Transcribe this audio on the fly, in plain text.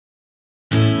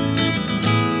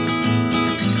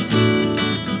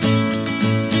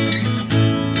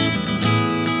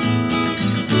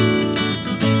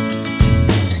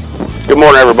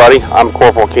morning, everybody. I'm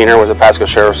Corporal Keener with the Pasco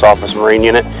Sheriff's Office Marine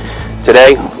Unit.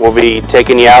 Today, we'll be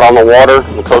taking you out on the water,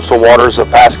 the coastal waters of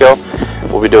Pasco.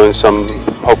 We'll be doing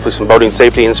hopefully some boating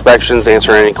safety inspections,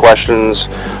 answering any questions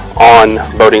on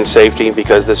boating safety,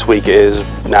 because this week is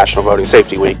National Boating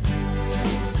Safety Week.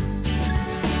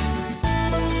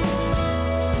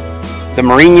 The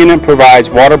Marine Unit provides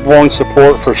waterborne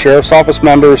support for Sheriff's Office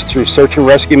members through search and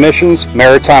rescue missions,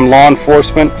 maritime law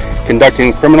enforcement,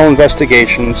 conducting criminal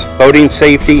investigations, boating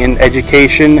safety and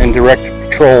education, and direct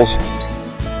patrols.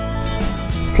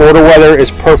 Florida weather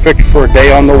is perfect for a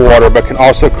day on the water, but can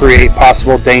also create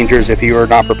possible dangers if you are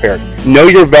not prepared. Know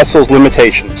your vessel's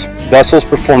limitations. Vessels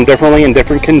perform differently in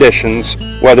different conditions,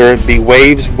 whether it be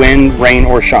waves, wind, rain,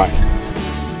 or shine.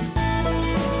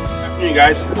 You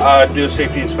guys do a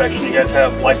safety inspection. You guys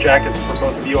have life jackets for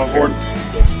both of you on board.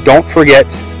 Don't forget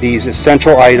these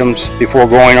essential items before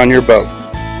going on your boat: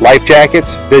 life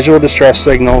jackets, visual distress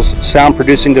signals, sound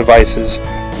producing devices,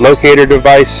 locator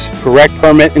device, correct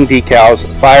permit and decals,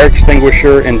 fire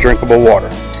extinguisher, and drinkable water.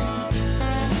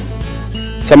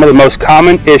 Some of the most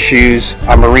common issues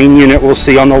a Marine unit will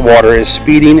see on the water is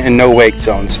speeding and no wake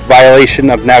zones, violation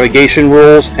of navigation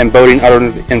rules, and boating under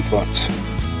the influence.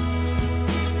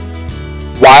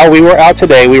 While we were out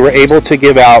today, we were able to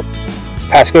give out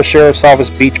Pasco Sheriff's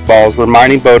Office beach balls,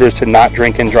 reminding boaters to not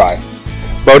drink and drive.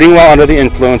 Boating while under the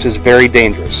influence is very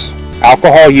dangerous.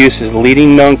 Alcohol use is the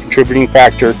leading known contributing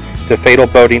factor to fatal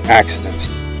boating accidents.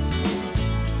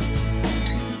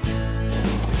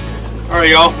 All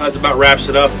right, y'all, that about wraps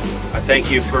it up. I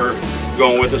thank you for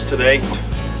going with us today.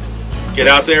 Get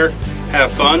out there,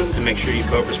 have fun, and make sure you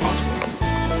boat responsibly.